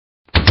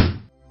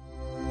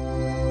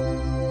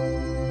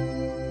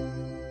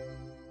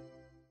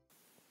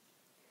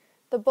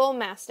The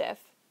Bullmastiff.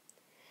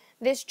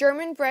 This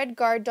German-bred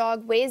guard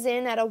dog weighs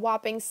in at a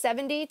whopping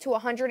 70 to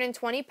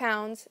 120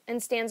 pounds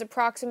and stands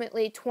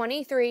approximately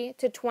 23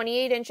 to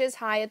 28 inches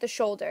high at the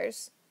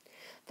shoulders.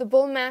 The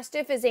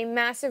Bullmastiff is a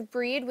massive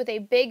breed with a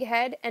big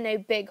head and a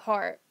big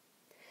heart.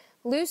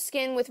 Loose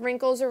skin with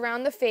wrinkles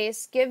around the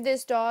face give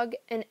this dog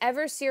an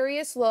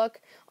ever-serious look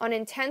on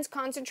intense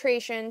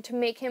concentration to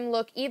make him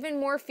look even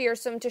more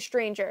fearsome to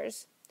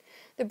strangers.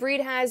 The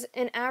breed has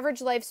an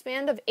average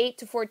lifespan of 8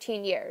 to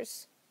 14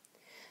 years.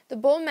 The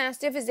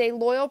Bullmastiff is a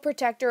loyal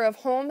protector of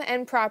home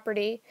and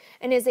property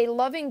and is a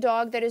loving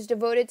dog that is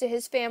devoted to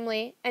his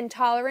family and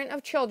tolerant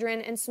of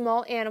children and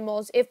small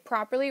animals if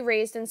properly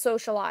raised and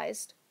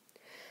socialized.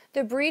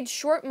 The breed's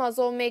short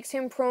muzzle makes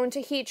him prone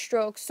to heat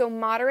strokes, so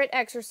moderate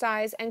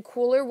exercise and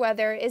cooler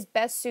weather is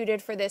best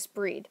suited for this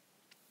breed.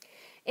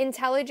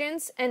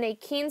 Intelligence and a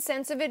keen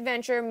sense of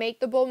adventure make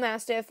the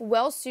Bullmastiff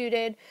well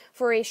suited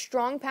for a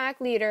strong pack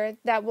leader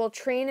that will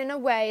train in a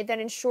way that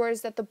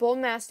ensures that the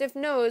Bullmastiff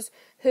knows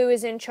who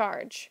is in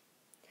charge.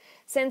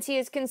 Since he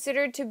is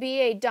considered to be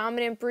a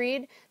dominant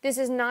breed, this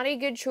is not a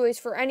good choice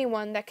for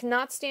anyone that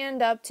cannot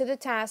stand up to the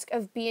task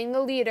of being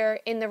the leader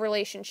in the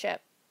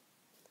relationship.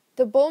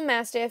 The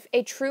Bullmastiff,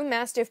 a true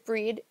Mastiff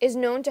breed, is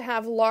known to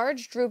have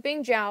large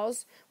drooping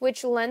jowls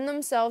which lend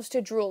themselves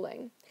to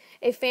drooling.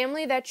 A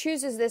family that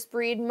chooses this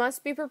breed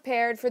must be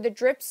prepared for the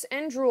drips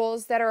and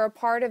drools that are a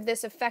part of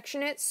this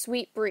affectionate,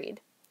 sweet breed.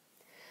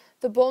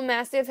 The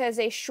Bullmastiff has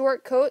a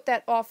short coat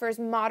that offers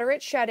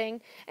moderate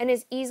shedding and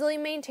is easily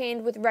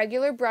maintained with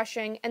regular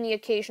brushing and the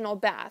occasional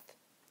bath.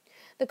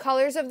 The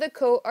colors of the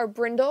coat are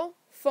brindle,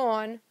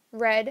 fawn,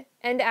 red,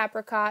 and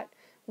apricot,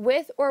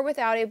 with or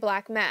without a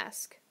black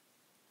mask.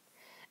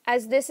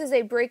 As this is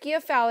a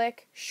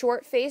brachiocephalic,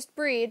 short-faced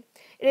breed,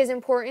 it is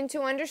important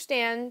to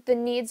understand the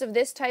needs of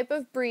this type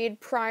of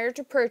breed prior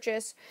to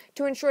purchase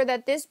to ensure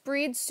that this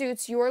breed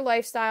suits your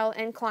lifestyle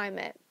and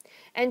climate,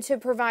 and to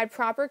provide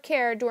proper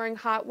care during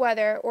hot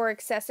weather or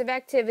excessive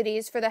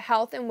activities for the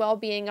health and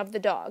well-being of the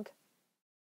dog.